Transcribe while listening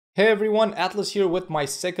Hey everyone, Atlas here with my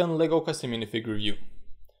second LEGO custom minifigure review.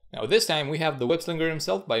 Now this time we have the Webslinger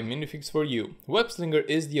himself by Minifigure for You. Webslinger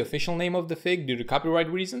is the official name of the fig due to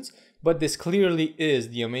copyright reasons, but this clearly is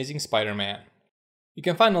the amazing Spider-Man. You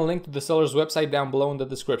can find a link to the seller's website down below in the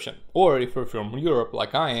description. Or if you're from Europe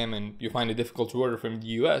like I am and you find it difficult to order from the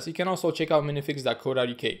US, you can also check out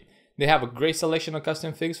minifigures.co.uk. They have a great selection of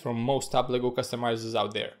custom figs from most top LEGO customizers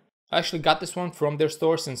out there. I actually got this one from their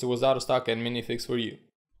store since it was out of stock at Minifigures for You.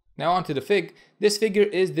 Now onto the fig. This figure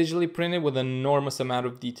is digitally printed with an enormous amount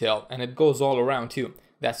of detail, and it goes all around too.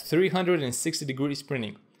 That's 360 degrees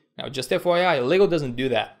printing. Now just FYI, LEGO doesn't do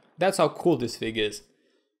that. That's how cool this fig is.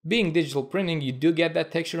 Being digital printing, you do get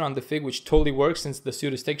that texture on the fig, which totally works since the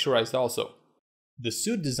suit is texturized also. The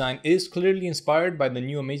suit design is clearly inspired by the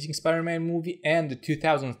new Amazing Spider-Man movie and the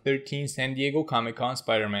 2013 San Diego Comic-Con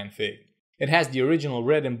Spider-Man fig. It has the original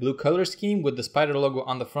red and blue color scheme with the spider logo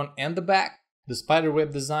on the front and the back, the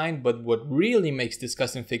spiderweb design, but what really makes this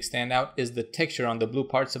custom fig stand out is the texture on the blue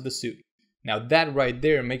parts of the suit. Now that right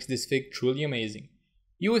there makes this fig truly amazing.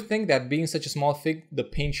 You would think that being such a small fig, the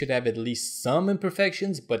paint should have at least some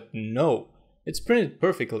imperfections, but no, it's printed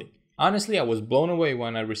perfectly. Honestly, I was blown away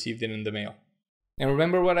when I received it in the mail. And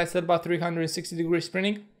remember what I said about 360 degrees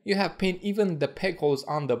printing? You have paint even the peg holes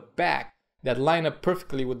on the back that line up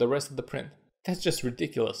perfectly with the rest of the print. That's just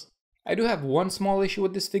ridiculous. I do have one small issue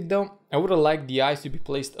with this fig though. I would have liked the eyes to be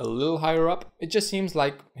placed a little higher up. It just seems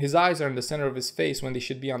like his eyes are in the center of his face when they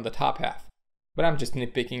should be on the top half. But I'm just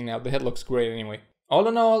nitpicking now, the head looks great anyway. All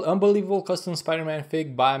in all, unbelievable custom Spider-Man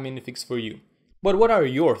fig by Minifigures for You. But what are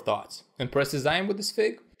your thoughts? Impressed as I am with this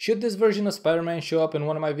fig? Should this version of Spider-Man show up in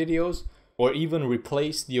one of my videos? Or even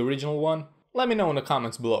replace the original one? Let me know in the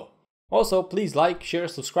comments below. Also, please like, share,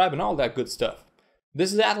 subscribe and all that good stuff.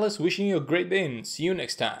 This is Atlas wishing you a great day and see you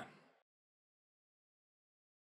next time.